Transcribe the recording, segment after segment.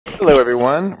Hello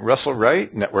everyone, Russell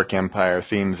Wright, Network Empire,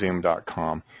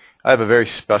 ThemeZoom.com. I have a very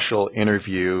special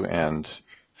interview and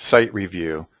site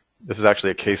review. This is actually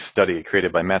a case study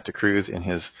created by Matt DeCruz in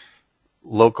his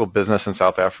local business in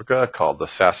South Africa called the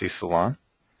Sassi Salon.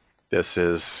 This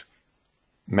is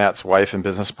Matt's wife and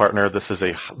business partner. This is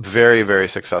a very, very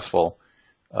successful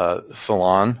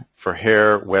salon for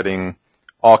hair, wedding,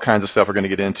 all kinds of stuff we're going to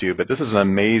get into, but this is an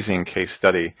amazing case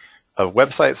study of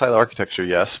website silo architecture,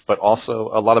 yes, but also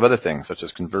a lot of other things such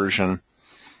as conversion.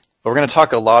 But we're going to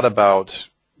talk a lot about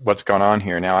what's gone on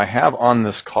here. Now I have on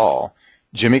this call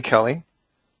Jimmy Kelley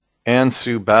and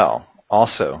Sue Bell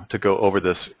also to go over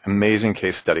this amazing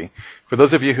case study. For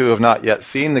those of you who have not yet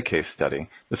seen the case study,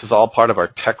 this is all part of our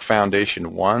Tech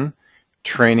Foundation 1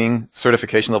 training,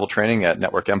 certification level training at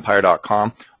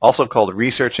networkempire.com, also called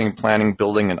Researching, Planning,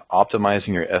 Building, and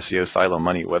Optimizing Your SEO Silo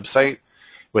Money Website,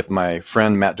 with my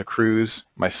friend Matt DeCruz,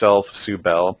 myself, Sue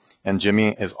Bell, and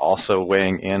Jimmy is also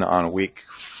weighing in on week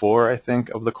 4, I think,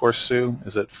 of the course, Sue.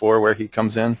 Is it 4 where he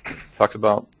comes in, talks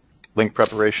about link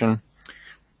preparation?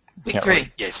 Week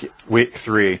 3, yes. Week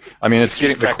 3. I mean, it's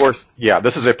getting the course. Yeah,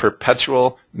 this is a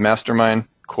perpetual mastermind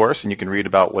course, and you can read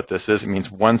about what this is. It means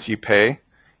once you pay,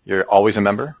 you're always a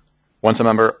member. Once a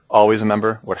member, always a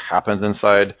member. What happens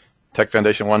inside Tech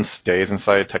Foundation 1 stays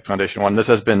inside Tech Foundation 1. This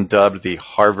has been dubbed the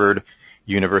Harvard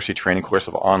University training course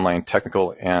of online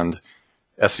technical and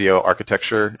SEO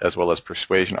architecture, as well as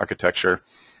persuasion architecture.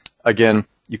 Again,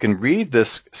 you can read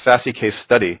this Sassi case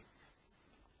study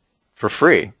for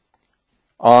free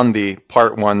on the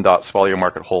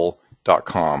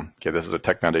part1.swallowyourmarkethole.com. Okay, this is a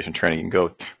Tech Foundation training. You can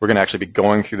go. We're going to actually be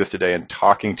going through this today and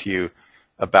talking to you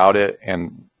about it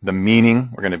and the meaning.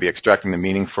 We're going to be extracting the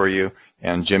meaning for you,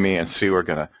 and Jimmy and Sue are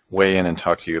going to weigh in and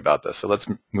talk to you about this. So let's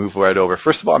move right over.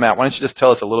 First of all, Matt, why don't you just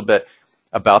tell us a little bit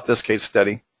about this case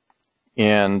study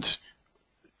and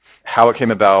how it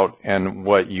came about and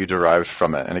what you derived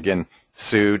from it. And again,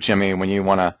 Sue, Jimmy, when you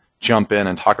want to jump in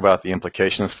and talk about the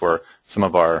implications for some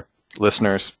of our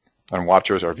listeners and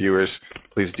watchers or viewers,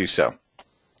 please do so.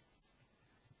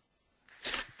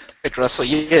 Right, Russell.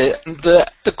 Yeah,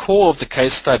 the core of the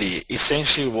case study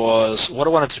essentially was, what I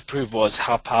wanted to prove was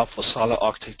how powerful silo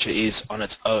architecture is on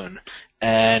its own,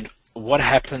 and what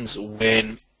happens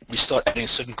when we start adding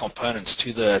certain components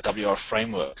to the WR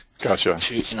framework. Gotcha.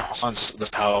 To enhance the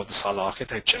power of the silo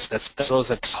architecture. That was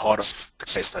at the heart of the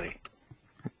case study.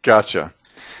 Gotcha.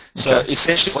 So okay.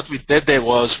 Essentially what we did there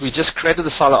was we just created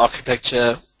the silo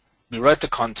architecture, we wrote the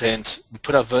content, we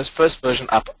put our first version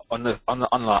up on the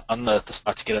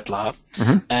site to get it live,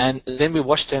 and then we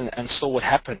watched it and saw what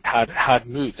happened, how it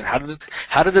moved, and how did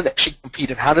it actually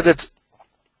compete, and how did it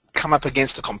come up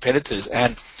against the competitors.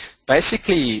 And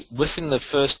basically within the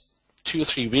first 2 or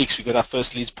 3 weeks we got our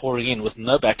first leads pouring in with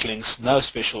no backlinks, no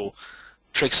special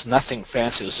tricks, nothing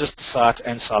fancy. It was just the site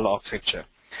and silo architecture.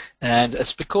 And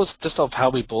it's because just of how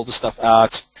we build the stuff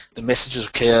out, the messages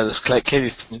were clear,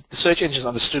 clearly the search engines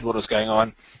understood what was going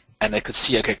on, and they could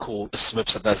see, okay, cool, this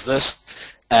website does this,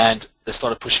 and they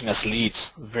started pushing us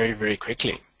leads very, very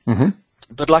quickly.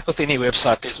 But like with any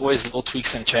website, there's always little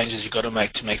tweaks and changes you've got to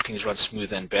make things run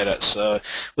smoother and better. So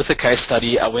with the case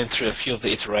study, I went through a few of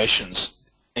the iterations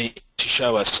to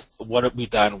show us what have we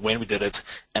done, when we did it,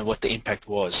 and what the impact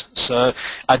was. So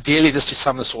ideally, just to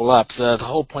sum this all up, the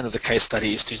whole point of the case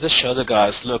study is to just show the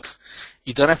guys, look,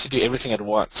 you don't have to do everything at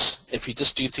once. If you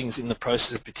just do things in the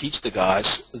process that we teach the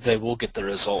guys, they will get the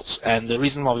results. And the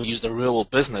reason why we use the real world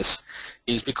business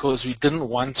is because we didn't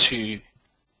want to,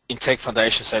 in Tech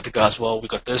Foundation, say to guys, well, we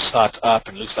got this site up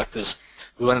and it looks like this.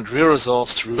 We wanted real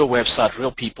results, real website,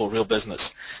 real people, real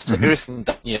business. So everything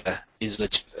done here is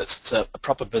legit. It's a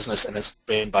proper business, and it's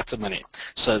bread and butter money.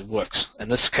 So it works. In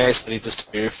this case, it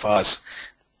just verifies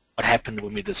what happened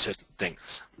when we did certain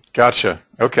things. Gotcha.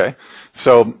 Okay.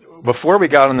 So before we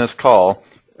got on this call,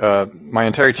 my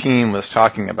entire team was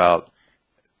talking about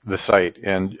the site,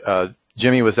 and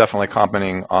Jimmy was definitely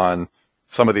commenting on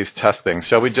some of these test things.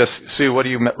 Shall we just, Sue, what do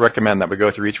you recommend that we go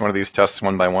through each one of these tests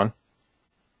one by one?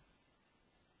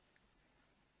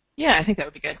 Yeah, I think that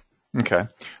would be good. Okay.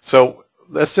 So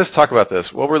let's just talk about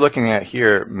this. What we're looking at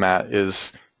here, Matt,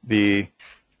 is the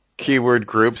keyword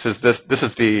groups. Is this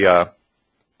is the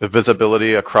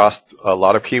visibility across a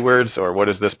lot of keywords, or what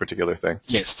is this particular thing?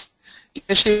 Yes.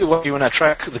 Essentially, what you want to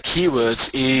track the keywords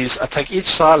is I take each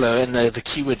silo and the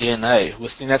keyword DNA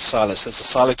within that silo. So it's the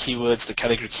silo keywords, the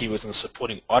category keywords, and the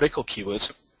supporting article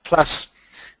keywords, plus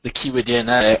the keyword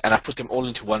DNA, and I put them all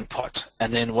into one pot.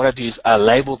 And then what I do is I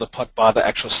label the pot by the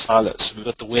actual silos. So we've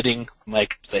got the wedding,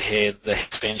 makeup, the hair, the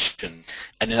extension,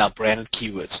 and then our branded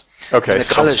keywords. Okay. And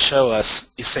the colors show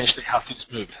us essentially how things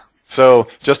move. So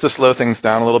just to slow things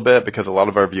down a little bit, because a lot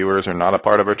of our viewers are not a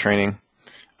part of our training,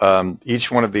 each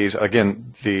one of these,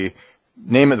 again, the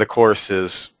name of the course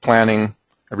is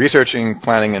researching,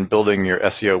 planning, and building your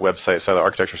SEO website silo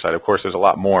architecture site. Of course, there's a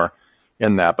lot more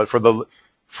in that, but for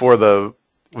the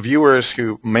viewers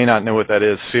who may not know what that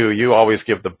is, Sue, you always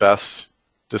give the best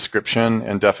description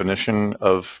and definition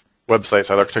of website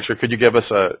site architecture. Could you give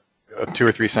us a 2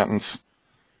 or 3 sentence?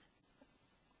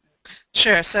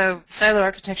 Sure. So silo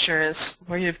architecture is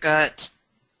where you've got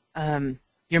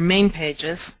your main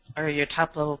pages, or your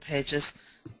top-level pages.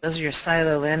 Those are your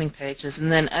silo landing pages.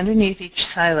 And then underneath each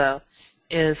silo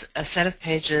is a set of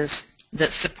pages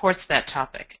that supports that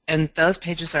topic. And those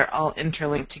pages are all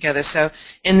interlinked together. So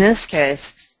in this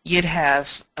case, you'd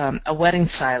have a wedding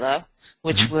silo,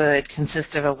 which would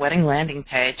consist of a wedding landing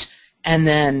page, and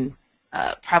then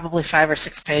probably 5 or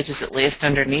 6 pages at least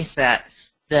underneath that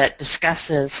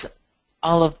discusses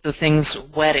all of the things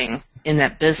wedding in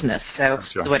that business. So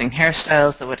Gotcha. The wedding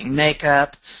hairstyles, the wedding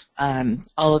makeup,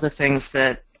 all of the things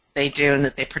that they do and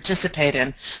that they participate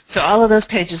in. So all of those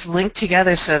pages link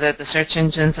together so that the search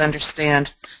engines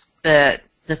understand that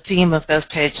the theme of those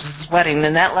pages is wedding,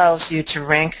 and that allows you to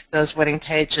rank those wedding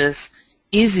pages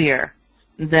easier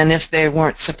than if they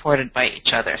weren't supported by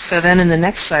each other. So then in the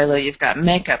next silo you've got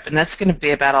makeup, and that's going to be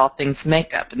about all things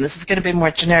makeup, and this is going to be more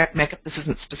generic makeup. This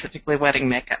isn't specifically wedding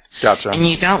makeup. Gotcha. And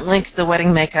you don't link the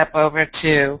wedding makeup over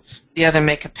to the other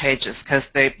makeup pages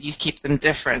because you keep them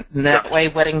different, and that way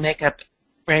wedding makeup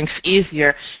ranks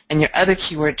easier, and your other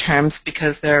keyword terms,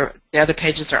 because the other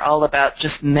pages are all about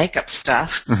just makeup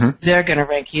stuff, they're going to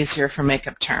rank easier for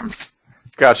makeup terms.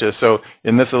 Gotcha. So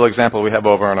in this little example we have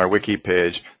over on our wiki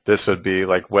page, this would be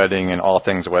like wedding and all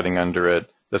things wedding under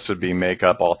it. This would be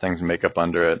makeup, all things makeup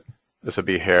under it. This would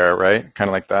be hair, right? Kind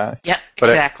of like that? Yeah,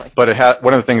 exactly. But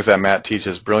one of the things that Matt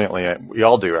teaches brilliantly, we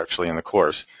all do actually in the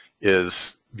course,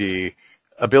 is the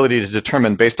ability to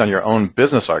determine based on your own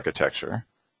business architecture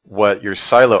what your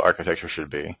silo architecture should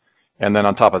be. And then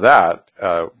on top of that,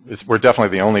 we're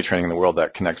definitely the only training in the world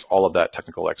that connects all of that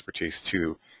technical expertise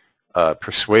to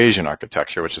persuasion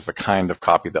architecture, which is the kind of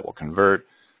copy that will convert.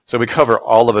 So we cover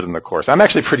all of it in the course. I'm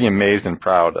actually pretty amazed and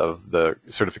proud of the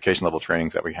certification level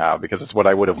trainings that we have, because it's what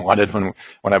I would have wanted when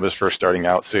I was first starting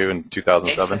out, Sue, in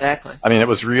 2007. Exactly. I mean, it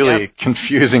was really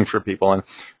confusing for people.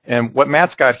 And what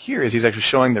Matt's got here is he's actually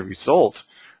showing the results.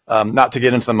 Not to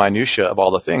get into the minutia of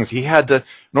all the things, he had to,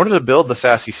 in order to build the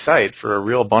Sassi site for a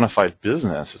real bona fide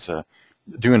business, it's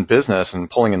doing business and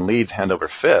pulling in leads hand over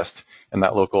fist in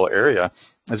that local area,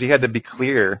 is he had to be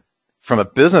clear from a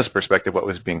business perspective what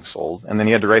was being sold, and then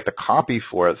he had to write the copy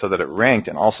for it so that it ranked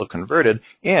and also converted,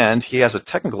 and he has a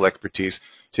technical expertise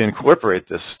to incorporate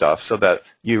this stuff so that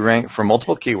you rank for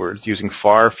multiple keywords using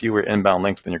far fewer inbound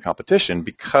links than your competition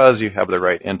because you have the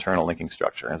right internal linking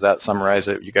structure. Does that summarize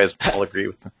it? You guys all agree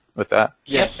with that?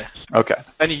 Yeah. Okay.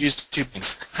 And you used 2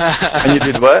 links. And you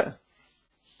did what?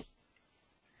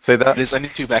 Say that? There's only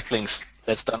 2 backlinks.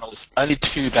 That's done all this. Only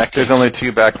 2 backlinks. There's only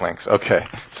 2 backlinks. Okay.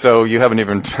 So you haven't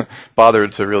even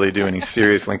bothered to really do any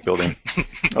serious link building.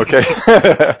 Okay.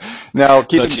 Now,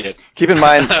 keep in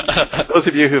mind, those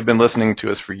of you who have been listening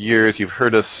to us for years, you've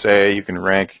heard us say you can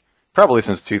rank, probably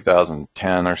since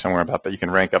 2010 or somewhere about that, you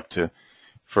can rank up to,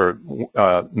 for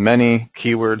many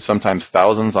keywords, sometimes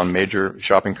thousands on major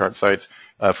shopping cart sites,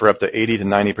 for up to 80 to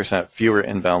 90% fewer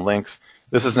inbound links.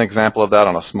 This is an example of that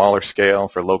on a smaller scale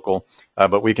for local,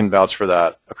 but we can vouch for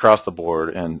that across the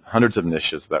board in hundreds of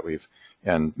niches that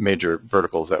and major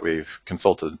verticals that we've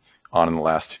consulted on in the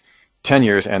last 10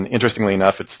 years. And interestingly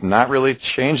enough, it's not really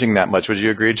changing that much. Would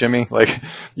you agree, Jimmy? Like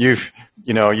you've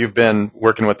been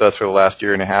working with us for the last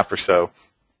year and a half or so,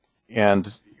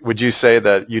 and would you say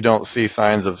that you don't see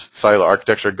signs of silo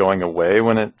architecture going away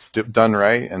when it's done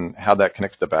right, and how that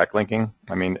connects to backlinking?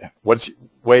 I mean,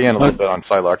 weigh in a little bit on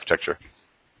silo architecture.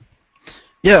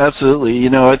 Yeah, absolutely.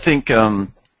 I think,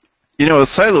 siloing,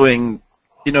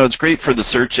 it's great for the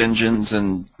search engines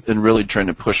and really trying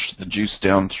to push the juice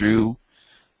down through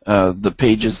the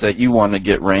pages that you want to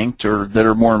get ranked or that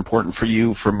are more important for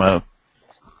you from a,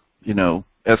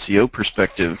 SEO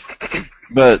perspective.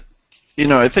 But,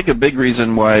 I think a big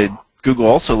reason why Google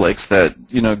also likes that,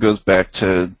 goes back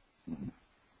to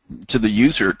the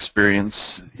user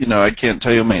experience. I can't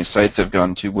tell you how many sites I've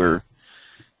gone to where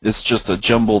it's just a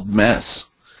jumbled mess.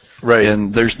 Right.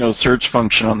 And there's no search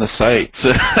function on the site.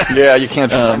 So yeah, you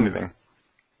can't find anything.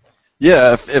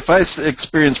 Yeah, if I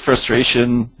experience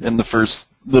frustration in the first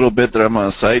little bit that I'm on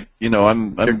a site,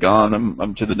 I'm gone.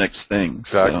 I'm to the next thing.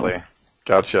 Exactly. So.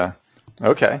 Gotcha.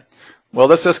 Okay. Well,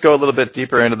 let's just go a little bit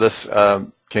deeper into this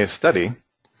case study.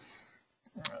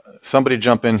 somebody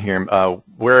jump in here.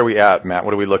 Where are we at, Matt?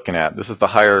 What are we looking at? This is the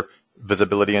higher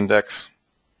visibility index.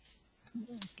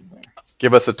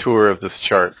 Give us a tour of this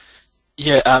chart.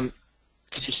 Yeah.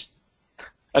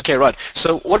 Okay, right.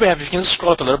 So what we have, if you can just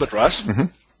scroll up a little bit, Russ,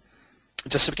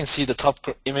 just so we can see the top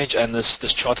image and this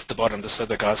chart at the bottom, just so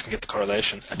the guys can get the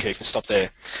correlation. Okay, you can stop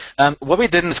there. What we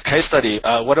did in this case study,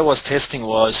 what I was testing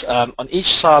was on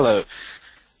each silo,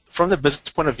 from the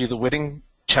business point of view, the wedding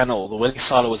channel, the wedding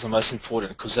silo was the most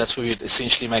important because that's where we'd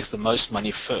essentially make the most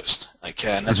money first.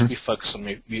 Okay, and that's what we focus on.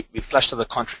 We flashed the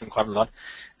content quite a lot,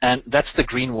 and that's the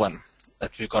green one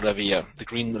that we've got over here, the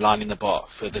green line in the bar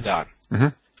further down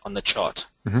on the chart.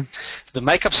 The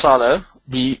makeup silo,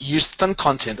 we used thin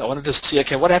content. I wanted to see,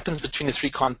 okay, what happens between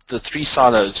the three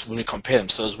silos when we compare them.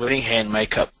 So it was wedding, hair, and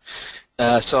makeup.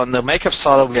 So on the makeup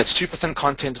silo, we had super thin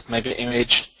content with maybe an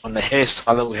image. On the hair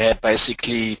silo, we had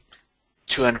basically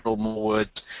 200 or more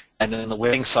words. And then in the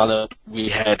wedding silo, we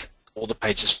had all the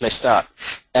pages fleshed out.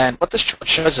 And what this chart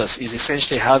shows us is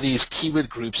essentially how these keyword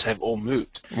groups have all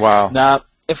moved. Wow. Now,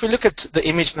 if we look at the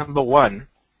image number 1,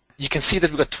 you can see that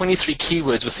we've got 23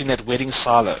 keywords within that wedding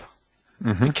silo.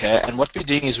 Okay, and what we're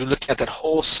doing is we're looking at that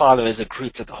whole silo as a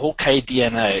group, that the whole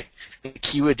KDNA, the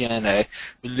keyword DNA.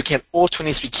 We're looking at all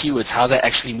 23 keywords, how they're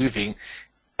actually moving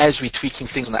as we're tweaking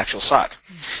things on the actual site.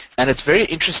 And it's very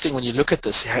interesting when you look at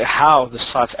this, how the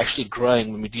site's actually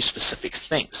growing when we do specific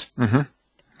things.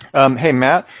 Hey,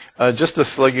 Matt, just to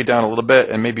slow you down a little bit,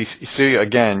 and maybe Sue,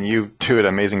 again, you do an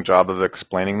amazing job of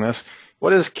explaining this.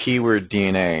 What is keyword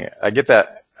DNA? I get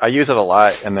that. I use it a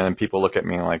lot, and then people look at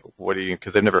me like, "What do you?"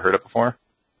 Because they've never heard it before.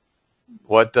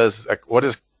 What is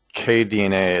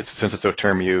KDNA? Since it's a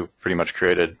term you pretty much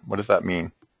created, what does that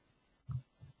mean?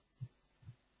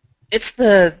 It's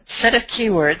the set of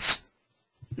keywords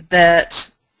that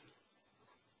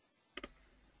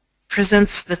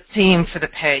presents the theme for the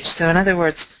page. So in other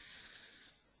words,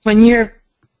 when you're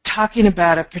talking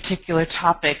about a particular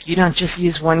topic, you don't just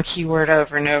use one keyword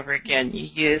over and over again. You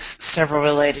use several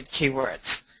related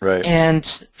keywords. Right. And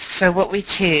so what we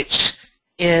teach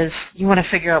is you want to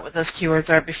figure out what those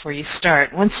keywords are before you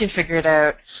start. Once you've figured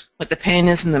out what the pain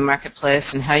is in the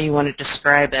marketplace and how you want to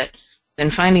describe it,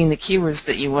 then finding the keywords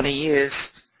that you want to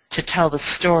use to tell the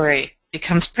story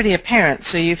becomes pretty apparent.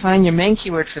 So you find your main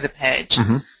keyword for the page,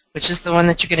 which is the one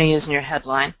that you're going to use in your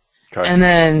headline. Okay. And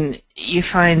then you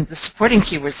find the supporting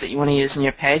keywords that you want to use in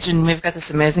your page, and we've got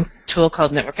this amazing tool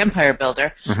called Network Empire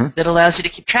Builder that allows you to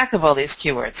keep track of all these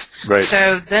keywords. Right.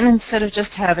 So then instead of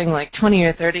just having like 20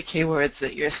 or 30 keywords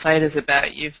that your site is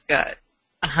about, you've got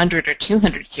 100 or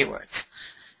 200 keywords.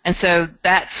 And so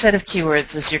that set of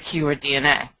keywords is your keyword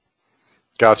DNA.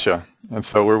 Gotcha. And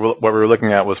so what we were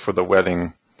looking at was for the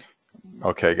wedding.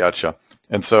 Okay, gotcha.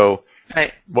 And so,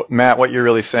 Matt, what you're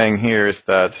really saying here is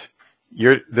that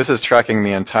this is tracking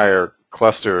the entire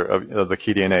cluster of the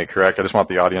key DNA, correct? I just want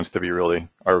the audience to be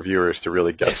our viewers to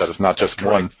really get that. It's not just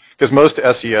one. Because most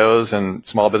SEOs and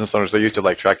small business owners, they're used to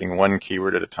like tracking one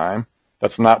keyword at a time.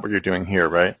 That's not what you're doing here,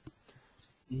 right?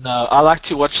 No, I like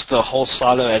to watch the whole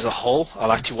silo as a whole. I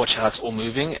like to watch how it's all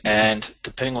moving, and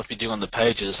depending on what we do on the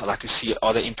pages, I like to see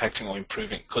are they impacting or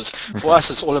improving. Because for us,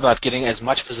 it's all about getting as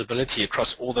much visibility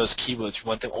across all those keywords. We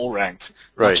want them all ranked,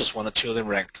 not just one or two of them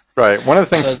ranked. Right. One of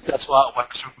the things. So that's why I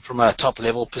work from a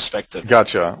top-level perspective.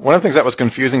 Gotcha. One of the things that was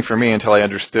confusing for me until I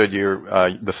understood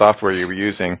the software you were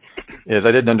using is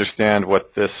I didn't understand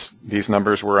what these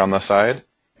numbers were on the side,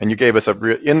 and you gave us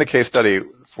in the case study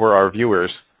for our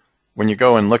viewers. When you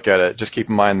go and look at it, just keep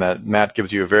in mind that Matt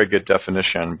gives you a very good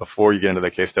definition before you get into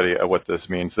the case study of what this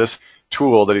means. This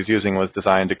tool that he's using was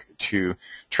designed to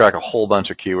track a whole bunch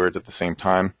of keywords at the same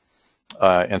time.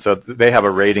 And so they have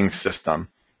a rating system.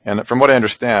 And from what I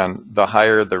understand, the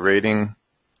higher the rating,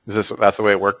 that's the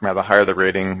way it worked, Matt? The higher the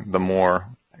rating, the more.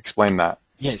 Explain that.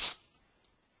 Yes.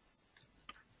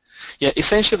 Yeah,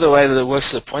 essentially the way that it works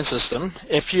is a point system.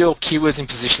 If your keyword's in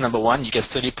position number 1, you get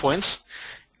 30 points.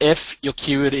 If your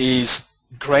keyword is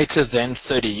greater than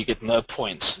 30, you get no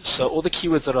points. So all the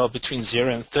keywords that are between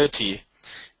 0 and 30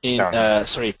 in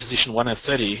position 1 and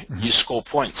 30, you score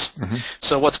points.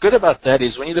 So what's good about that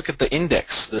is when you look at the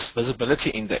index, this visibility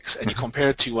index, and you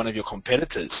compare it to one of your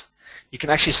competitors, you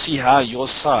can actually see how your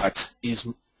site is,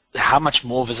 how much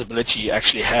more visibility you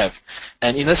actually have.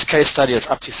 And in this case study, it's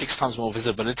up to 6 times more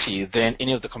visibility than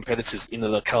any of the competitors in the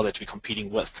locale that we're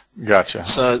competing with. Gotcha.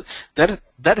 So that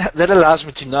allows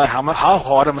me to know how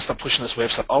hard I must push on this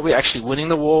website. Are we actually winning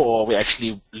the war, or are we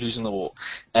actually losing the war?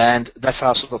 And that's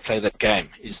how I sort of play that game,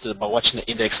 is by watching the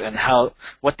index and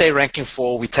what they're ranking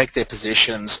for. We take their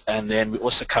positions, and then we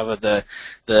also cover the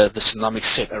synomic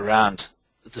set around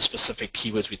the specific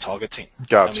keywords we're targeting.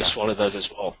 Gotcha. And we swallow those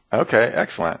as well. Okay,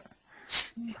 excellent.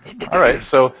 All right,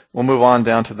 so we'll move on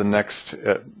down to the next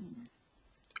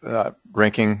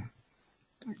ranking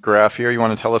graph here. You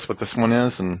want to tell us what this one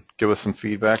is and give us some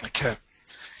feedback? Okay.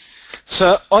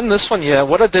 So on this one here,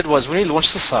 what I did was when we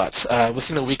launched the site,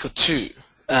 within a week or two,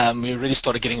 we really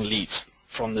started getting leads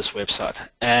from this website.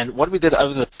 And what we did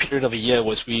over the period of a year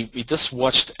was we just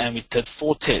watched and we did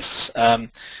 4 tests.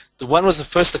 The one was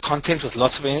the content with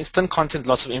lots of thin content,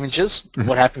 lots of images.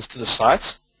 What happens to the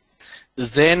sites?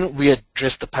 Then we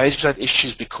addressed the page load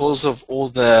issues because of all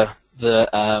the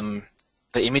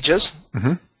images.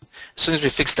 As soon as we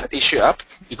fixed that issue up,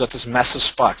 we got this massive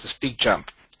spike, this big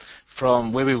jump.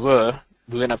 From where we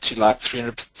went up to like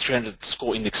 300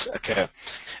 score index. Okay.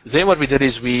 Then what we did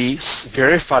is we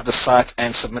verified the site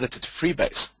and submitted it to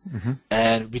Freebase.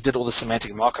 And we did all the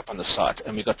semantic markup on the site,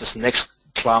 and we got this next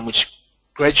climb, which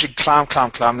gradually climb.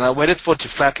 And I waited for it to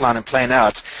flatline and plane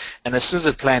out, and as soon as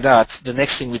it planed out, the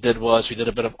next thing we did was we did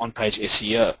a bit of on-page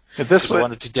SEO. Because I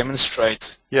wanted to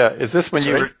demonstrate. Yeah. Is this when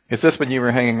you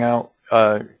were hanging out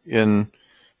in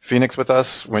Phoenix with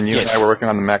us when you and I were working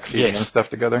on the Mac CDN stuff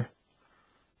together?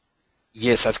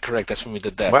 Yes, that's correct. That's when we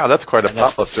did that. Wow, that's quite a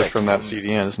pop-up just from that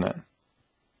CDN, isn't it?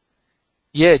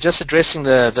 Yeah, just addressing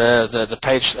the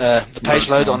page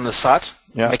load on the site,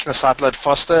 making the site load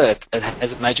faster. It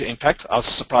has a major impact. I was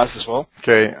surprised as well.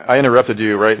 Okay, I interrupted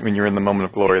you right when you were in the moment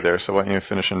of glory there, so why don't you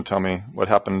finish and tell me what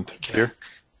happened here?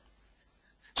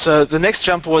 So the next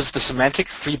jump was the semantic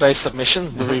Freebase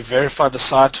submission, where we verified the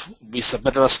site, we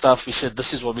submitted our stuff, we said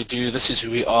this is what we do, this is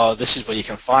who we are, this is where you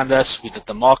can find us, we did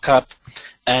the markup.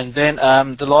 And then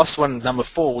the last one, number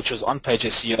 4, which was on-page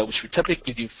SEO, which we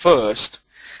typically do first,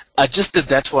 I just did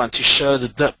that one to show the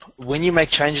dip. When you make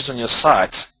changes on your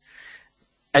site,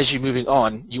 as you're moving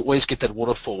on, you always get that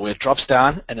waterfall where it drops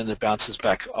down and then it bounces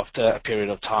back after a period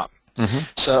of time.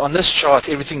 So on this chart,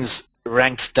 everything's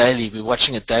ranked daily. We're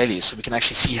watching it daily, so we can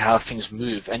actually see how things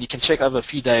move. And you can check over a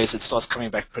few days, it starts coming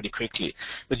back pretty quickly.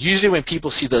 But usually when people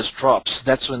see those drops,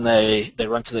 that's when they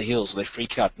run to the hills, or they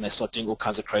freak out, and they start doing all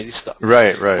kinds of crazy stuff.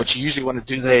 Right. What you usually want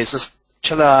to do there is just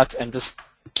chill out and just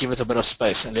give it a bit of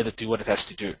space and let it do what it has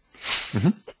to do.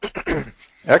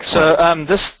 Excellent.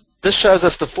 So this shows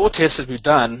us the 4 tests that we've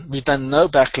done. We've done no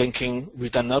backlinking.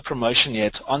 We've done no promotion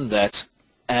yet on that.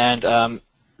 And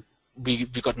we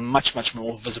got much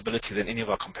more visibility than any of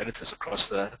our competitors across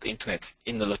the internet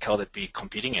in the locale that we're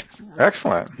competing in.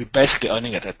 Excellent. We're basically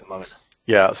owning it at the moment.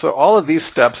 Yeah, so all of these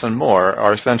steps and more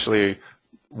are essentially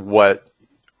what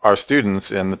our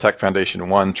students in the Tech Foundation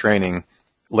 1 training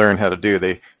learn how to do.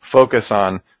 They focus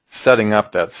on setting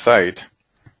up that site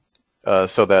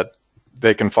so that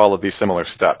they can follow these similar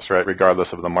steps, right,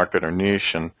 regardless of the market or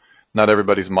niche. And not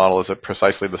everybody's model is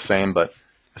precisely the same, but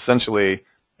essentially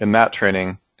in that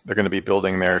training, they're going to be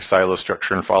building their silo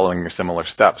structure and following your similar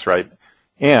steps, right?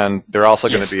 And they're also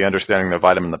going to be understanding the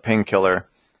vitamin, the painkiller,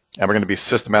 and we're going to be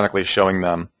systematically showing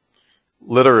them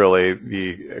literally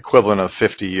the equivalent of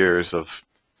 50 years of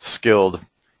skilled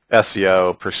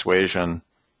SEO, persuasion,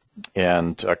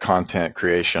 and content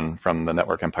creation from the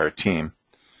Network Empire team.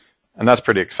 And that's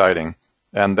pretty exciting.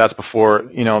 And that's before,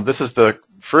 this is the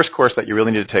first course that you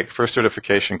really need to take, first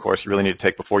certification course you really need to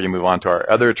take before you move on to our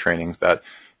other trainings that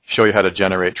show you how to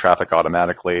generate traffic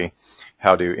automatically,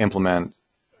 how to implement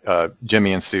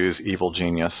Jimmy and Sue's evil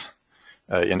genius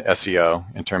in SEO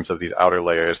in terms of these outer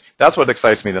layers. That's what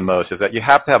excites me the most, is that you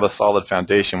have to have a solid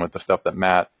foundation with the stuff that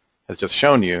Matt has just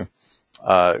shown you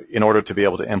in order to be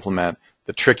able to implement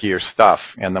the trickier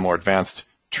stuff and the more advanced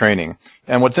training.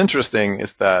 And what's interesting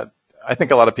is that I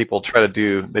think a lot of people they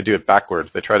do it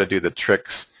backwards. They try to do the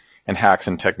tricks and hacks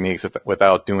and techniques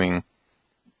without doing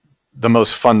the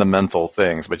most fundamental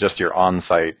things, but just your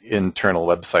on-site internal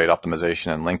website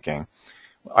optimization and linking.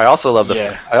 I also love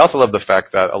the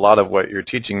fact that a lot of what you're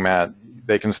teaching, Matt,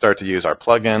 they can start to use our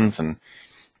plugins and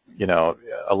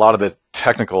a lot of the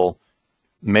technical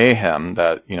mayhem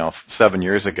that 7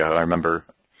 years ago I remember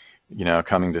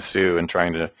coming to Sue and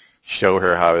trying to show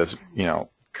her how I was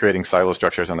creating silo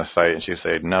structures on the site, and she'd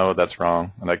say, no, that's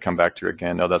wrong, and I'd come back to her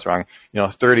again, no, that's wrong.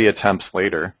 30 attempts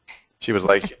later, she was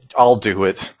like, I'll do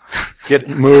it.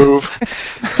 Move.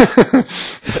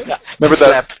 Remember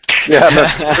that?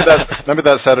 Yeah, remember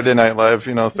that Saturday Night Live,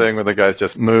 thing where the guys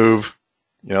just move,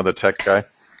 the tech guy?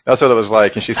 That's what it was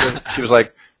like. And she was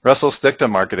like, Russell, stick to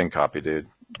marketing copy, dude.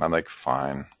 I'm like,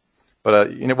 fine.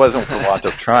 But it wasn't for want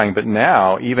of trying. But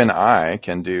now even I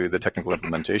can do the technical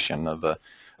implementation of a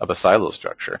silo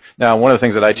structure. Now, one of the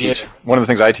things that I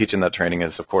teach in that training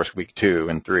is, of course, week 2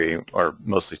 and 3, or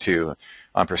mostly 2,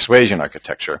 on persuasion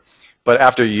architecture. But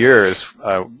after years,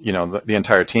 the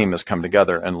entire team has come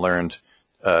together and learned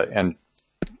and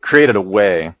created a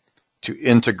way to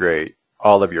integrate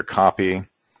all of your copy.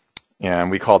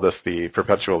 And we call this the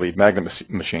perpetual lead magnet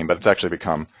machine, but it's actually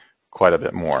become quite a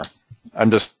bit more. I'm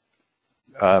just,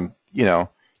 you know,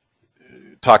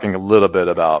 talking a little bit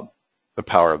about the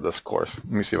power of this course.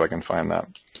 Let me see if I can find that.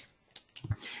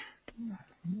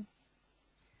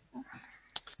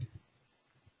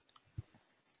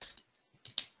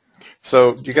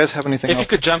 So do you guys have anything else? If you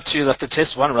could jump to like the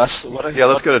test one, Russ. Yeah,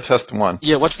 let's go to test one.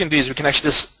 Yeah, what we can do is we can actually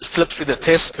just flip through the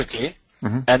test quickly,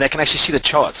 and they can actually see the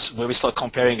charts where we start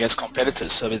comparing against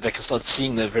competitors, so that they can start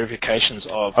seeing the verifications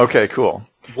of Okay, cool.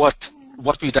 what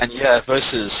we've done here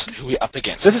versus who we're up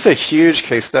against. This is a huge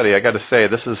case study. I got to say,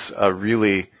 this is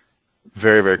really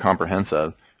very, very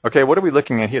comprehensive. Okay, what are we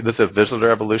looking at here? This is a visitor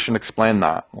evolution. Explain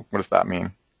that. What does that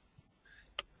mean?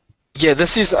 Yeah,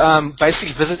 this is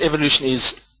basically visit evolution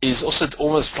is also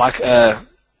almost like a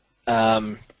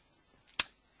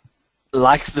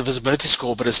like the visibility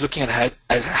score, but it's looking at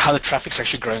how the traffic's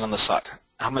actually growing on the site,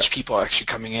 how much people are actually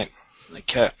coming in.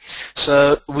 Okay,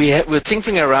 so we're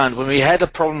tinkering around. When we had a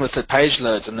problem with the page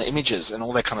loads and the images and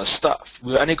all that kind of stuff,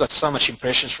 we only got so much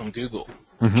impressions from Google.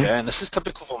 Okay, and this is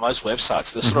typical for most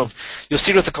websites. This sort of, you'll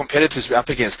see with the competitors we're up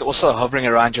against, they're also hovering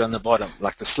around you on the bottom,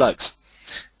 like the slugs.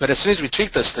 But as soon as we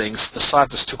tweaked those things, the site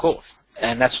just took off,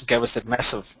 and that's what gave us that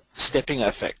massive stepping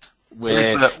effect,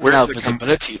 where now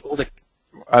visibility, all the.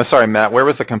 I'm sorry, Matt. Where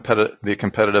was the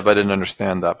competitive? I didn't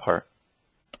understand that part.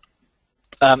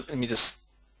 Let me just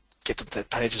get to that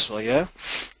page as well, yeah.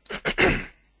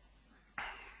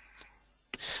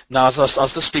 Now, I was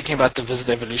just speaking about the visit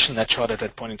evolution, that chart at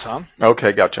that point in time.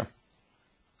 Okay, gotcha.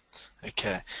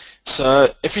 Okay,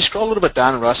 so if you scroll a little bit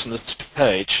down, Russ, on this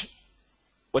page,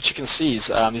 what you can see is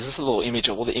there's this little image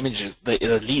of all the images, the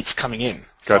leads coming in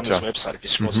from this website. If you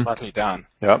scroll slightly down.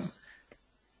 Yep.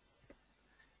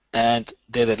 And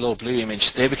there, that little blue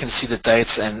image, there we can see the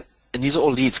dates, and these are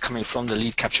all leads coming from the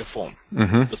lead capture form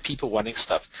with people wanting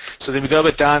stuff. So then we go a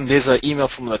bit down, there's an email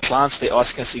from the clients, they're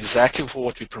asking us exactly for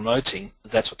what we're promoting,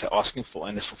 that's what they're asking for,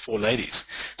 and it's for 4 ladies.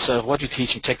 So what we're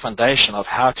teaching Tech Foundation of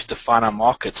how to define our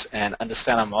markets and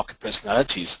understand our market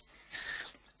personalities.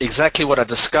 Exactly what I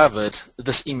discovered,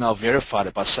 this email verified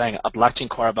it by saying, I'd like to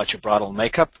inquire about your bridal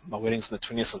makeup. My wedding's on the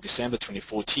 20th of December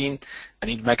 2014. I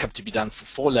need makeup to be done for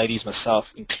 4 ladies,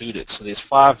 myself included. So there's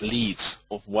 5 leads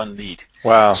of 1 lead.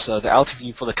 Wow. So the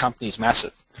LTV for the company is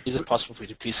massive. Is it possible for you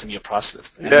to please send me your price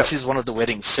list? And this is one of the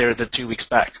weddings Sarah did 2 weeks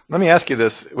back. Let me ask you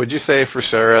this. Would you say for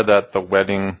Sarah that the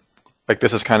wedding, like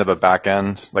this is kind of a back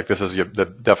end, like this is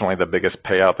definitely the biggest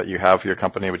payout that you have for your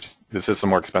company, which this is a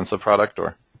more expensive product,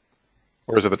 or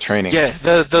is it the training? Yeah,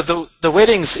 the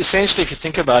weddings, essentially, if you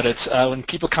think about it, when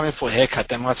people come in for a haircut,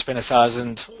 they might spend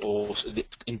 $1,000, or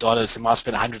in dollars, they might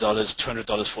spend $100,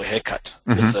 $200 for a haircut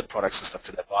with the products and stuff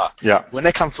that they buy. Yeah. When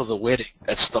they come for the wedding,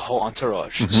 it's the whole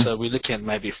entourage. So we're looking at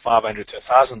maybe $500 to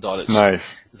 $1,000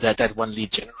 nice. that one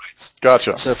lead generates.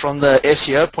 Gotcha. So from the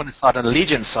SEO point of view, on the lead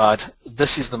gen side,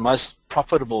 this is the most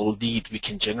profitable lead we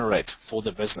can generate for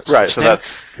the business. Right, so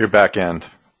that's your back end.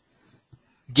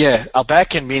 Yeah, our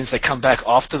back end means they come back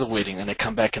after the wedding, and they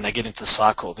come back and they get into the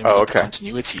cycle. Then we get the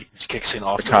continuity, which kicks in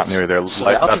afterwards. The continuity, so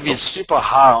the LTV is super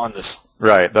high on this.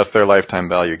 Right, that's their lifetime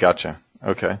value. Gotcha.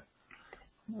 Okay.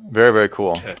 Very, very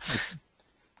cool. Okay.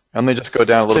 Let me just go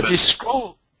down a little bit. So if you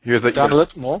scroll down a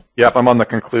little more. Yep, I'm on the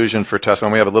conclusion for test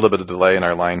 1. We have a little bit of delay in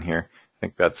our line here. I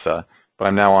think that's, but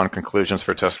I'm now on conclusions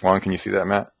for test 1. Can you see that,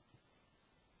 Matt?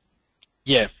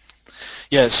 Yeah.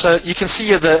 Yeah, so you can see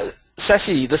here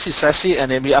Sassi, this is Sassi, and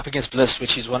then we're up against Bliss,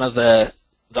 which is one of the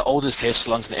oldest hair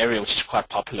salons in the area, which is quite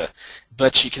popular.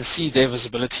 But you can see their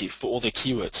visibility for all their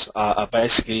keywords. I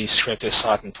basically scraped their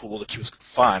site and pulled all the keywords I could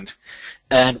find.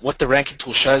 And what the ranking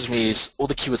tool shows me is all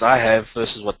the keywords I have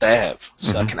versus what they have.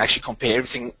 So I can actually compare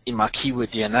everything in my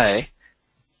keyword DNA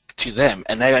to them.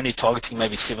 And they're only targeting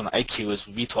maybe 7 or 8 keywords.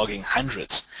 We'll be targeting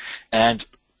hundreds. And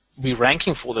we're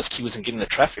ranking for those keywords and getting the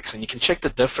traffic. And you can check the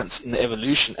difference in the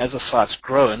evolution as the site's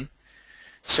grown.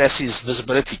 Sassi's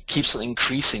visibility keeps on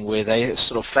increasing where they're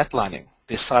sort of flatlining.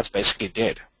 Their site's basically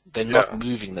dead. They're not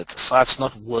moving. The site's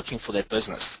not working for their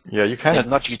business. Yeah, you kind of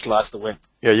not utilized the web.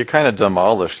 Yeah, you kind of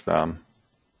demolished them.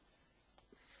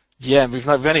 Yeah, we've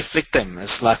only flicked them.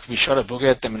 It's like we shot a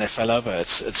booger at them and they fell over.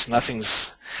 It's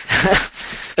nothing's.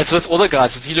 It's with all the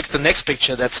guys. If you look at the next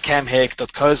picture, that's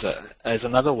camhack.coza as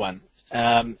another one,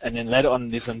 and then later on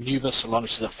there's a Nuva Salon,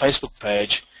 which is a Facebook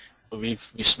page. We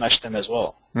smashed them as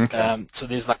well. Okay. So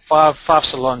there's like five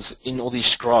salons in all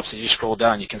these graphs. As you scroll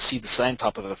down, you can see the same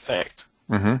type of effect.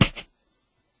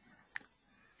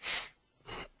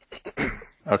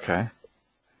 Okay.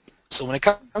 So when it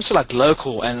comes to like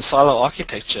local and silo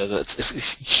architecture, it's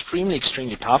extremely,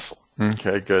 extremely powerful.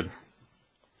 Okay, good.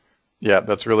 Yeah,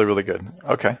 that's really, really good.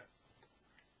 Okay.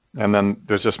 And then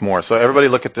there's just more. So everybody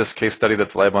look at this case study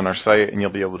that's live on our site, and you'll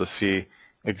be able to see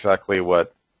exactly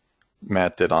what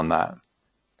Matt did on that.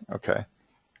 Okay.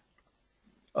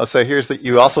 I'll say here's that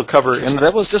you also cover So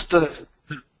that was just the.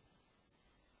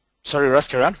 Sorry, Russ,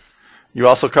 carry on. You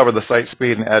also cover the site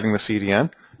speed and adding the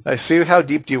CDN. I see. How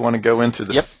deep do you want to go into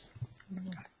this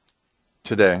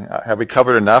today? Have we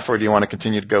covered enough, or do you want to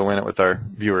continue to go in it with our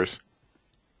viewers?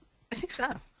 I think so.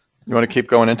 You want to keep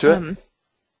going into it?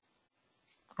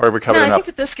 Or have we covered no, enough? I think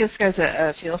that this gives guys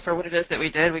a feel for what it is that we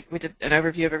did. We did an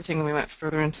overview of everything, and we went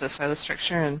further into the silo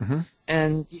structure,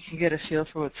 and you can get a feel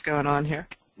for what's going on here.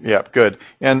 Yeah, good.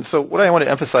 And so what I want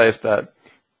to emphasize that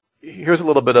here's a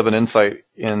little bit of an insight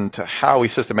into how we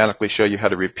systematically show you how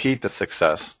to repeat the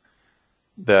success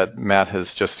that Matt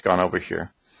has just gone over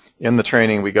here. In the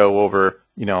training, we go over,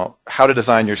 how to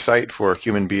design your site for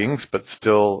human beings but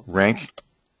still rank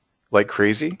like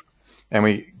crazy. And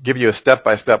we give you a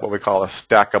step-by-step, what we call a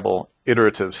stackable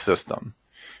iterative system.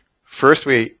 First,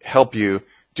 we help you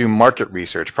do market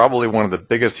research, probably one of the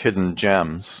biggest hidden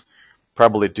gems,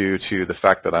 probably due to the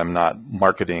fact that I'm not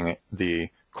marketing the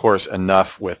course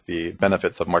enough with the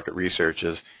benefits of market research,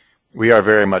 is we are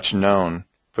very much known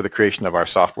for the creation of our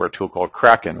software tool called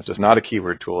Kraken, which is not a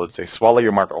keyword tool. It's a swallow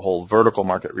your market whole vertical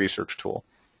market research tool,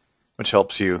 which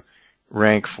helps you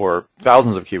rank for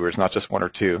thousands of keywords, not just one or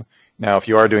two. Now, if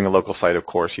you are doing a local site, of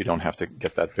course, you don't have to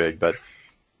get that big, but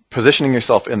positioning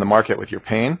yourself in the market with your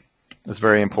pain is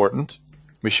very important.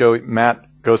 Matt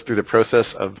goes through the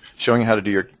process of showing you how to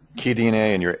do your key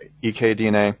DNA and your EK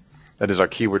DNA. That is our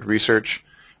keyword research.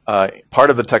 Part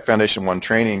of the Tech Foundation 1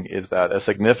 training is that a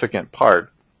significant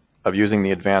part of using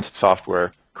the advanced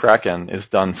software Kraken is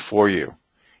done for you,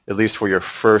 at least for your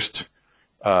first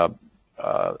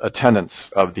attendance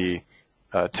of the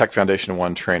Tech Foundation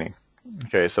 1 training.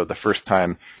 Okay, so the first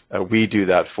time we do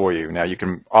that for you. Now, you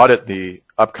can audit the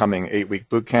upcoming 8-week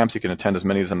boot camps. You can attend as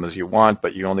many of them as you want,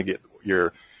 but you only get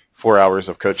your 4 hours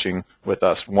of coaching with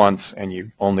us once, and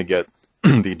you only get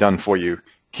the done-for-you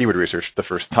keyword research the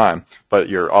first time, but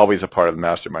you're always a part of the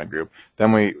mastermind group.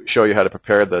 Then we show you how to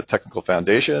prepare the technical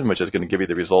foundation, which is going to give you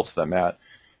the results that Matt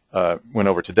went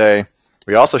over today.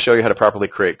 We also show you how to properly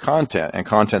create content, and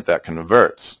content that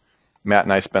converts. Matt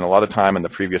and I spent a lot of time in the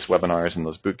previous webinars and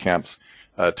those boot camps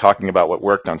talking about what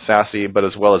worked on Sassi, but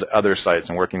as well as other sites,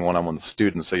 and working one-on-one with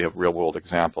students so you have real-world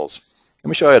examples. Let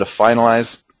me show you how to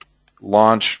finalize,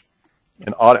 launch,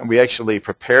 and audit. We actually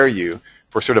prepare you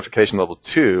for certification level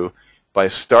 2 by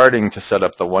starting to set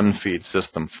up the one-feed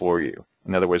system for you.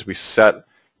 In other words, we set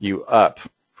you up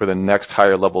for the next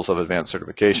higher levels of advanced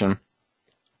certification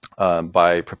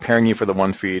by preparing you for the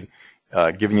one-feed,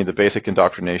 giving you the basic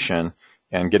indoctrination,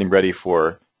 and getting ready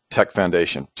for Tech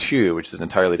Foundation 2, which is an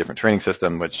entirely different training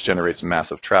system which generates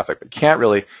massive traffic. But can't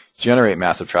really generate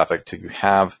massive traffic till you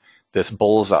have this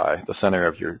bullseye, the center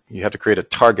of you have to create a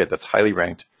target that's highly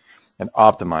ranked and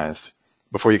optimized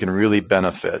before you can really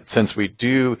benefit. Since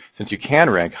you can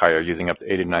rank higher using up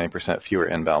to 80 to 90% fewer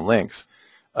inbound links,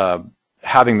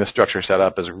 having this structure set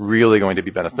up is really going to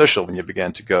be beneficial when you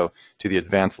begin to go to the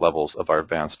advanced levels of our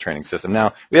advanced training system.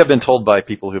 Now, we have been told by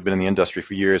people who've been in the industry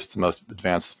for years it's the most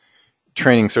advanced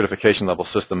training certification level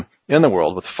system in the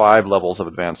world with 5 levels of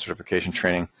advanced certification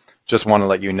training. Just want to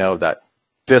let you know that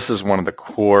this is one of the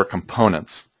core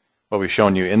components, what we've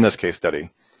shown you in this case study,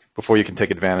 before you can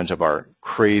take advantage of our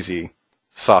crazy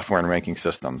software and ranking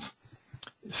systems.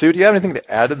 Sue, do you have anything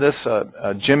to add to this?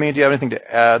 Jimmy, do you have anything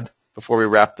to add before we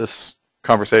wrap this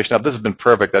conversation up? This has been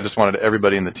perfect. I just wanted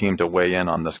everybody in the team to weigh in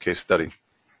on this case study.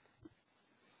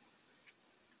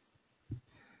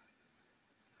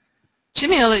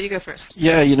 Jimmy, I'll let you go first.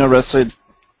 Yeah, Russ, I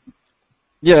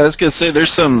was going to say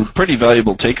there's some pretty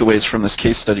valuable takeaways from this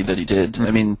case study that he did.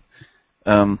 I mean,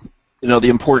 the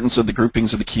importance of the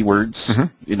groupings of the keywords,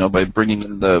 by bringing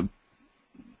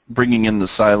in the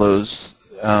silos,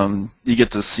 you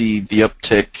get to see the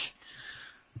uptick,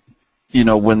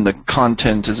 when the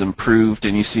content is improved,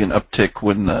 and you see an uptick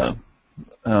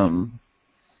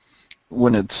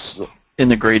when it's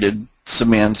integrated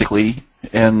semantically.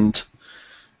 And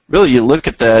really, you look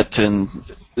at that, and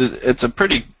it's a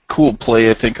pretty cool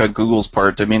play, I think, on Google's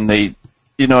part. I mean, and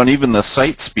even the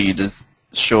site speed is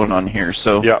shown on here.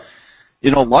 So, yeah.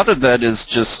 A lot of that is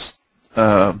just,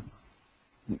 if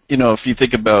you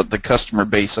think about the customer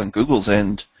base on Google's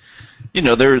end,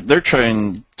 they're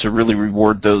trying to really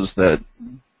reward those that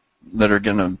are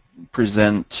going to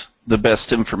present the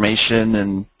best information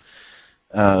and,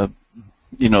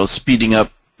 speeding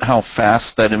up how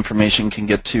fast that information can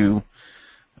get to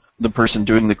the person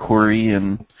doing the query.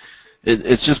 And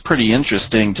it's just pretty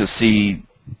interesting to see,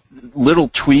 little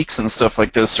tweaks and stuff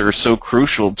like this are so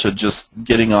crucial to just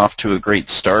getting off to a great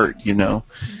start,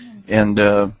 And,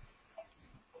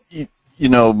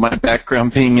 my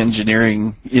background being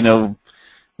engineering, one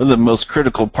of the most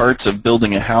critical parts of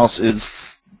building a house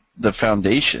is the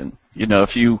foundation.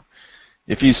 If you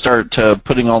start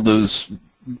putting all those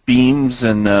beams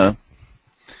and,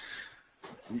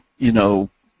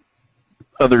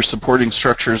 other supporting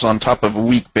structures on top of a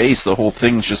weak base, the whole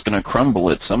thing's just going to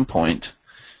crumble at some point.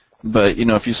 But,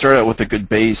 if you start out with a good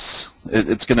base,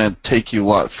 it's going to take you a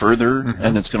lot further,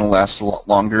 and it's going to last a lot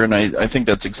longer. And I think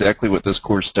that's exactly what this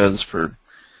course does for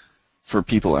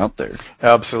people out there.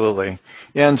 Absolutely.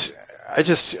 And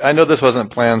I know this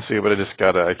wasn't planned, Sue, but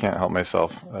I can't help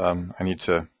myself. I need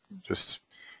to just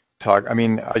talk. I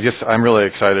mean, I'm really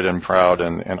excited and proud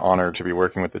and honored to be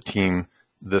working with the team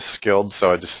this skilled.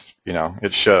 So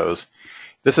it shows.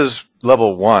 This is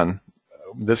level 1.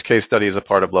 This case study is a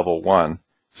part of level 1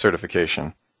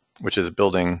 certification, which is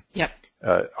building,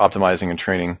 optimizing, and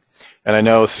training. And I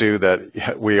know, Sue,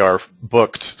 that we are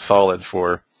booked solid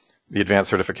for the advanced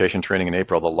certification training in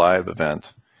April, the live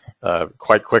event,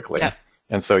 quite quickly. Yep.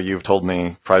 And so you've told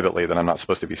me privately that I'm not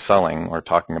supposed to be selling or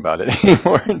talking about it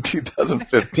anymore in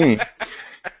 2015.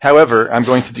 However, I'm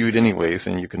going to do it anyways,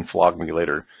 and you can flog me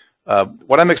later.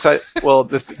 What I'm excited, well,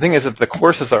 the thing is that the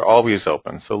courses are always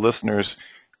open, so listeners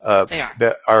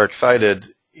that are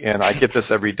excited, and I get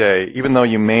this every day, even though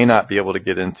you may not be able to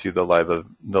get into the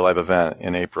live event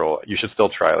in April, you should still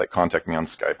try, contact me on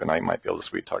Skype, and I might be able to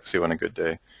sweet talk Sue on a good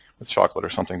day with chocolate or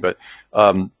something. But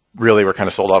really, we're kind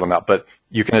of sold out on that. But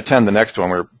you can attend the next one.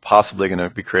 We're possibly going to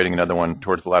be creating another one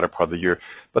towards the latter part of the year.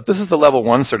 But this is the level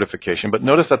 1 certification. But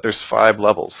notice that there's 5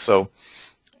 levels. So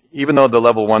even though the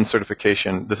level 1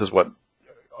 certification, this is what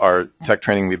our tech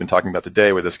training we've been talking about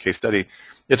today with this case study,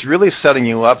 it's really setting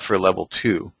you up for level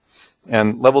 2.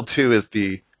 And level 2 is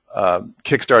the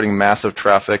kickstarting massive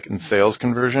traffic and sales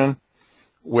conversion,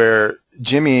 where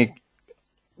Jimmy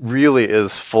really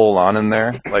is full on in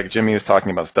there. Jimmy is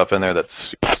talking about stuff in there that's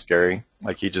super scary.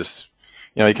 He just,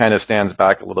 he kind of stands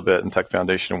back a little bit in Tech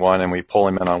Foundation 1, and we pull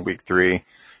him in on week 3,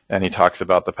 and he talks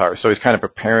about the power. So he's kind of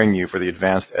preparing you for the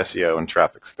advanced SEO and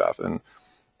traffic stuff. And,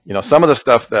 some of the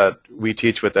stuff that we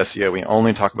teach with SEO, we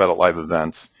only talk about at live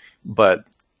events, but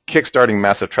kickstarting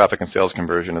massive traffic and sales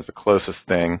conversion is the closest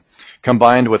thing,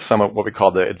 combined with some of what we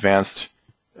call the advanced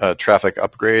traffic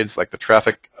upgrades, like the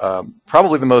traffic,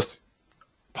 probably the most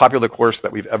popular course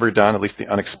that we've ever done, at least the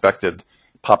unexpected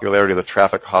popularity of the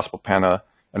traffic hospital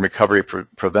and recovery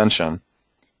prevention,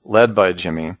 led by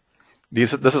Jimmy.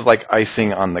 This is like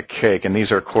icing on the cake, and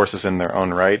these are courses in their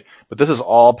own right, but this is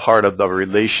all part of the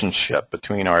relationship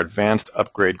between our advanced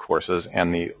upgrade courses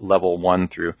and the level 1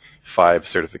 through 5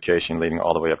 certification leading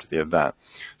all the way up to the event.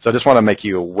 So I just want to make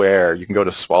you aware. You can go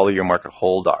to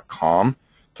swallowyourmarketwhole.com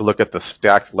to look at the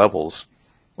stacked levels.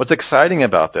 What's exciting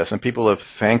about this, and people have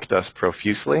thanked us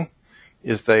profusely,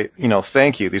 is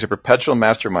thank you. These are perpetual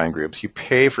mastermind groups. You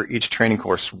pay for each training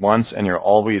course once, and you're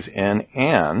always in,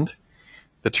 and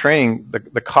the training,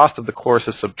 the cost of the course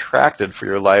is subtracted for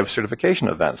your live certification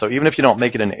event. So even if you don't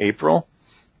make it in April,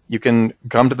 you can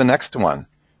come to the next one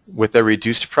with a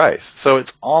reduced price. So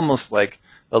it's almost like,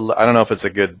 I don't know if it's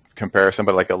a good comparison,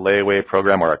 but like a layaway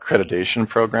program or accreditation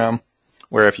program,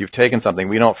 where if you've taken something,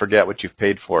 we don't forget what you've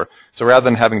paid for. So rather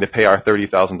than having to pay our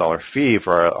 $30,000 fee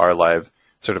for our live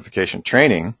certification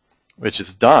training, which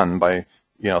is done by,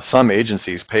 some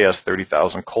agencies pay us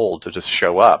 $30,000 cold to just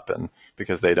show up, and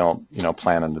because they don't,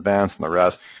 plan in advance and the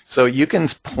rest. So you can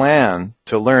plan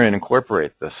to learn and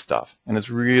incorporate this stuff, and it's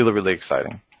really, really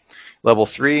exciting. Level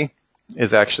 3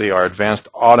 is actually our advanced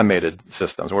automated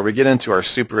systems, where we get into our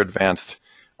super advanced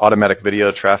automatic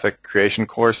video traffic creation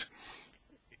course.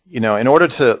 In order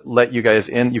to let you guys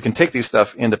in, you can take these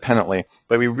stuff independently,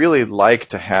 but we really like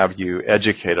to have you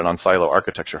educated on silo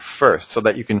architecture first so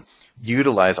that you can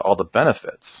utilize all the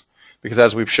benefits. Because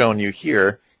as we've shown you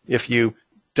here, if you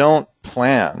don't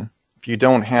plan, if you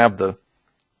don't have the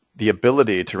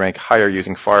ability to rank higher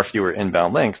using far fewer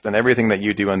inbound links, then everything that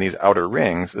you do in these outer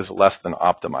rings is less than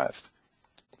optimized.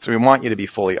 So we want you to be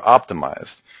fully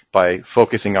optimized by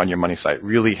focusing on your money site,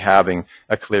 really having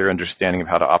a clear understanding of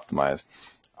how to optimize.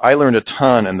 I learned a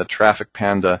ton in the Traffic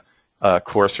Panda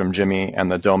course from Jimmy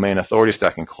and the Domain Authority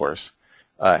Stacking course,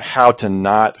 how to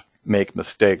not make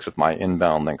mistakes with my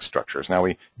inbound link structures. Now,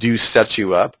 we do set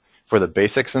you up for the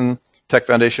basics in Tech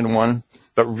Foundation 1,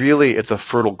 but really it's a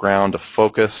fertile ground to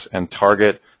focus and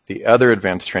target the other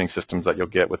advanced training systems that you'll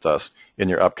get with us in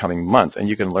your upcoming months. And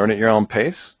you can learn at your own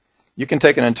pace. You can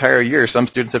take an entire year. Some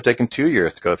students have taken 2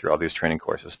 years to go through all these training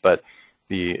courses, but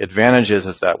the advantage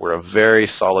is that we're a very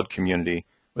solid community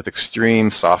with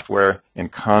extreme software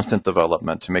and constant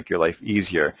development to make your life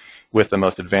easier with the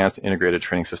most advanced integrated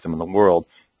training system in the world.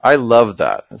 I love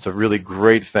that. It's a really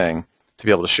great thing to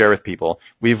be able to share with people.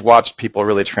 We've watched people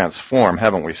really transform,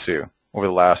 haven't we, Sue, over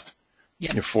the last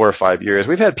 4 or 5 years.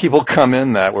 We've had people come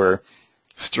in that were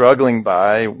struggling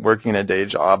by working a day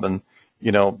job and,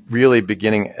 really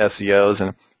beginning SEOs.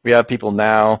 And we have people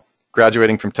now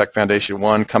graduating from Tech Foundation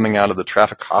 1, coming out of the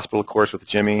Traffic Hospital course with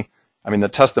Jimmy. I mean, the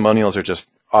testimonials are just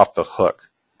off the hook.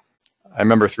 I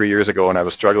remember 3 years ago when I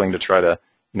was struggling to try to,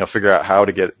 figure out how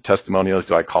to get testimonials.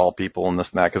 Do I call people and this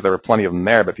and that? Because there were plenty of them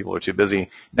there, but people were too busy.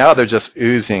 Now they're just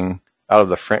oozing out of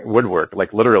the woodwork.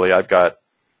 Like literally, I've got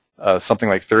something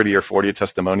like 30 or 40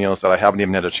 testimonials that I haven't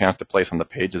even had a chance to place on the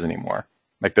pages anymore.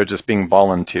 Like they're just being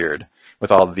volunteered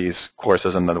with all of these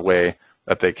courses and the way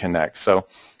that they connect. So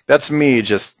that's me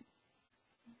just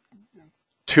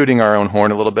tooting our own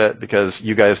horn a little bit because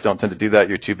you guys don't tend to do that.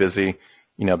 You're too busy,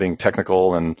 being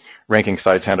technical and ranking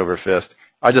sites hand over fist.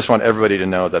 I just want everybody to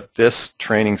know that this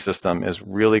training system is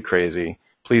really crazy.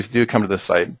 Please do come to the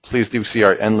site. Please do see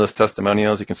our endless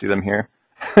testimonials. You can see them here.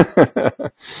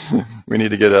 we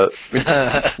need to get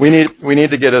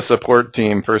a support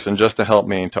team person just to help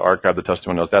me to archive the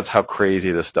testimonials. That's how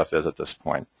crazy this stuff is at this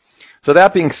point. So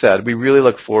that being said, we really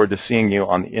look forward to seeing you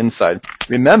on the inside.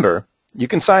 Remember, you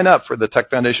can sign up for the Tech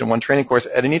Foundation 1 training course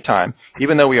at any time,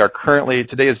 even though we are currently,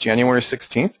 today is January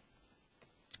 16th,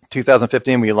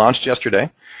 2015. We launched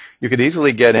yesterday. You could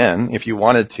easily get in if you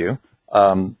wanted to.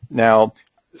 Now,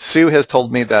 Sue has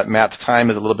told me that Matt's time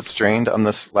is a little bit strained on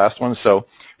this last one, so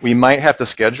we might have to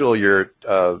schedule your,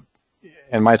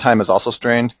 and my time is also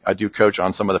strained. I do coach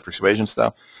on some of the persuasion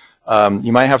stuff.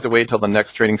 You might have to wait till the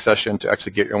next training session to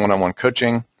actually get your one-on-one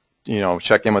coaching,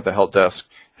 check in with the help desk.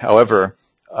 However,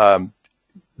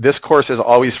 this course is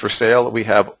always for sale. We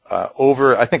have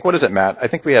over, I think, what is it, Matt? I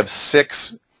think we have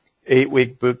 6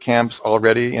 8-week boot camps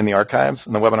already in the archives,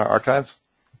 in the webinar archives.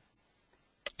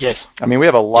 Yes. I mean, we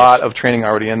have a lot of training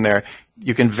already in there.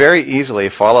 You can very easily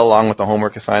follow along with the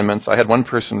homework assignments. I had one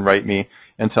person write me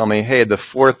and tell me, hey, the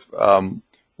 4th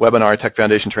webinar Tech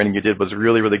Foundation training you did was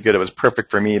really, really good. It was perfect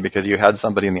for me because you had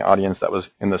somebody in the audience that was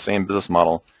in the same business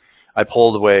model. I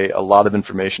pulled away a lot of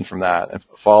information from that and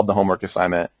followed the homework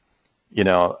assignment,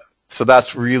 so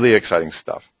that's really exciting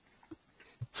stuff.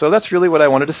 So that's really what I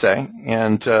wanted to say,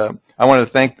 and I wanted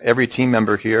to thank every team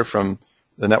member here from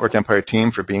the Network Empire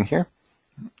team for being here.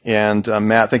 And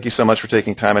Matt, thank you so much for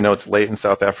taking time. I know it's late in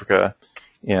South Africa,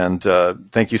 and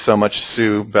thank you so much,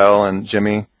 Sue, Bell, and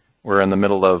Jimmy. We're in the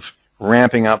middle of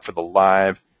ramping up for the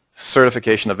live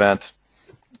certification event,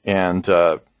 and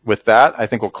with that, I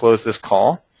think we'll close this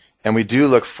call, and we do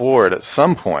look forward at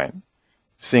some point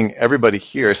seeing everybody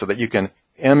here so that you can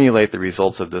emulate the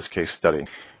results of this case study.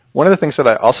 One of the things that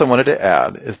I also wanted to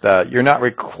add is that you're not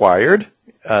required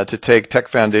to take Tech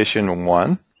Foundation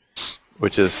 1,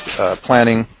 which is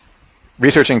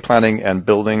researching, planning, and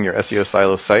building your SEO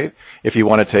silo site. If you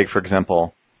want to take, for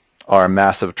example, our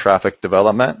massive traffic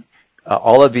development,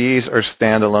 all of these are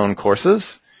standalone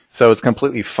courses, so it's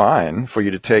completely fine for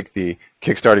you to take the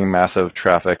Kickstarting Massive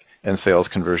Traffic and Sales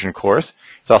Conversion course.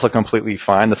 It's also completely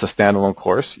fine. That's a standalone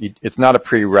course. It's not a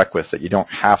prerequisite. You don't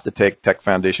have to take Tech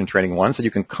Foundation Training 1, so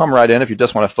you can come right in if you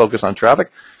just want to focus on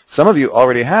traffic. Some of you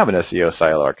already have an SEO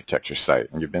silo architecture site,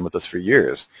 and you've been with us for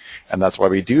years, and that's why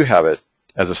we do have it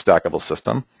as a stackable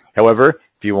system. However,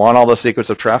 if you want all the secrets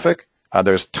of traffic,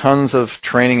 there's tons of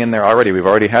training in there already. We've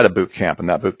already had a boot camp, and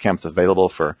that boot camp is available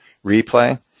for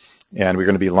replay, and we're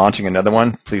going to be launching another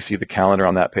one. Please see the calendar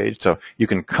on that page, so you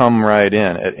can come right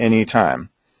in at any time.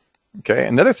 Okay.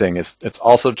 Another thing is it's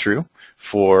also true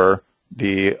for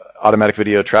the automatic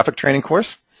video traffic training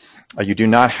course. You do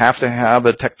not have to have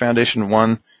a Tech Foundation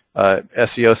 1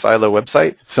 SEO silo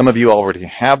website. Some of you already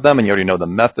have them and you already know the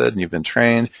method and you've been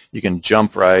trained. You can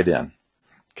jump right in,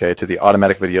 okay, to the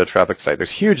automatic video traffic site.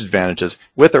 There's huge advantages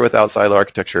with or without silo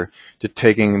architecture to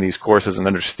taking these courses and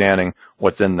understanding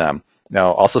what's in them.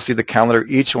 Now, also see the calendar.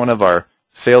 Each one of our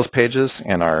sales pages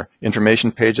and our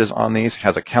information pages on these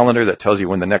has a calendar that tells you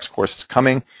when the next course is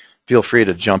coming. Feel free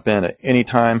to jump in at any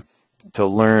time to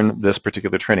learn this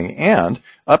particular training. And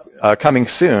coming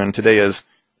soon, today is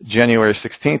January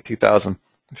 16th,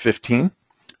 2015,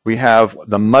 we have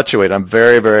the much-awaited, I'm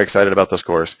very, very excited about this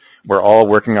course. We're all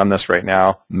working on this right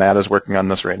now. Matt is working on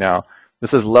this right now.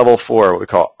 This is level 4, what we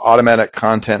call automatic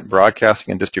content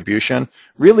broadcasting and distribution,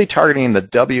 really targeting the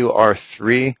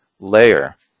WR3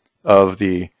 layer of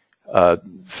the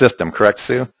system, correct,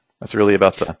 Sue? That's really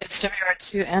about the... It's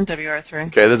WR2 and WR3.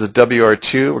 Okay, this is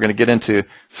WR2. We're going to get into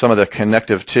some of the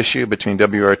connective tissue between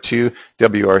WR2,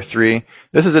 WR3.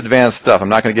 This is advanced stuff. I'm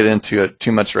not going to get into it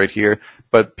too much right here,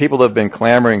 but people have been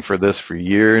clamoring for this for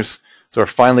years. So we're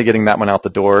finally getting that one out the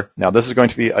door. Now this is going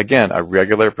to be, again, a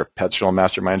regular perpetual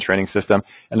mastermind training system,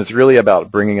 and it's really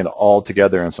about bringing it all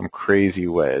together in some crazy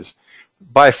ways.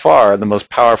 By far the most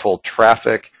powerful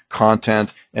traffic,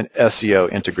 content, and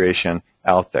SEO integration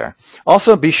out there.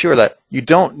 Also be sure that you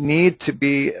don't need to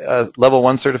be a level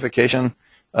 1 certification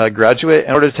graduate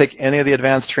in order to take any of the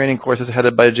advanced training courses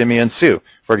headed by Jimmy and Sue.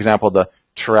 For example, the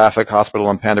Traffic, Hospital,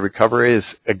 and Panda Recovery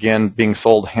is, again, being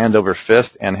sold hand over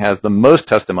fist and has the most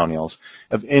testimonials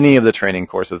of any of the training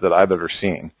courses that I've ever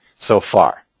seen so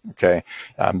far. Okay,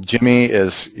 Jimmy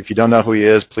is, if you don't know who he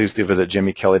is, please do visit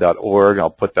jimmykelley.org. I'll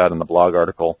put that in the blog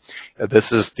article.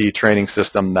 This is the training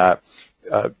system that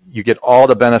you get all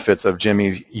the benefits of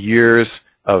Jimmy's years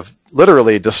of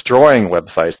literally destroying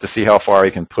websites to see how far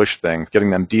he can push things, getting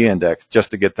them de-indexed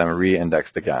just to get them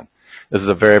re-indexed again. This is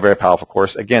a very, very powerful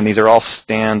course. Again, these are all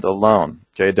standalone.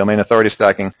 Okay, domain authority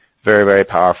stacking, very, very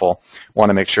powerful. Want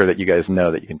to make sure that you guys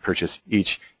know that you can purchase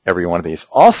every one of these.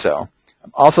 Also,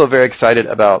 I'm also very excited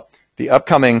about the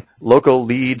upcoming Local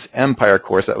Leads Empire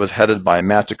course that was headed by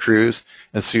Matt DeCruz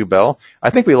and Sue Bell. I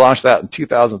think we launched that in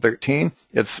 2013.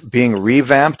 It's being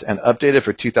revamped and updated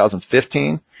for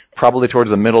 2015. Probably towards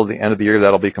the middle of the end of the year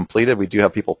that'll be completed. We do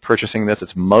have people purchasing this.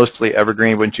 It's mostly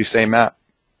evergreen, wouldn't you say, Matt?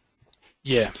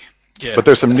 Yeah. Yeah. But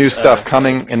there's some new stuff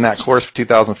coming in that course for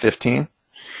 2015.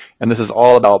 And this is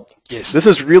all about, yes. This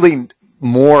is really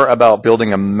more about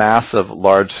building a massive,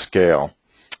 large-scale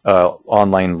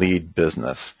online lead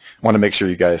business. I want to make sure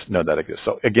you guys know that exists.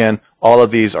 So again, all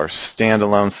of these are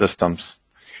standalone systems.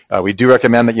 We do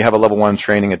recommend that you have a level 1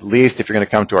 training at least if you're going to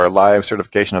come to our live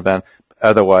certification event.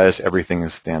 Otherwise, everything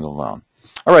is standalone.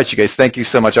 All right, you guys, thank you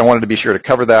so much. I wanted to be sure to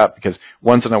cover that because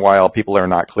once in a while people are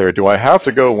not clear. Do I have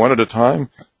to go one at a time?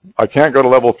 I can't go to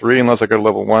level 3 unless I go to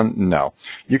level 1? No.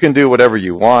 You can do whatever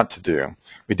you want to do.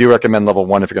 We do recommend level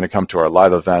 1 if you're going to come to our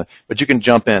live event, but you can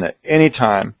jump in at any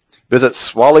time. Visit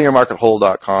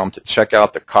swallowyourmarketwhole.com to check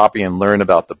out the copy and learn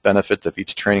about the benefits of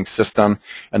each training system,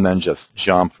 and then just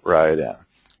jump right in.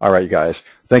 All right, you guys,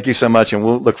 thank you so much, and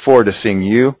we'll look forward to seeing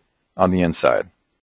you on the inside.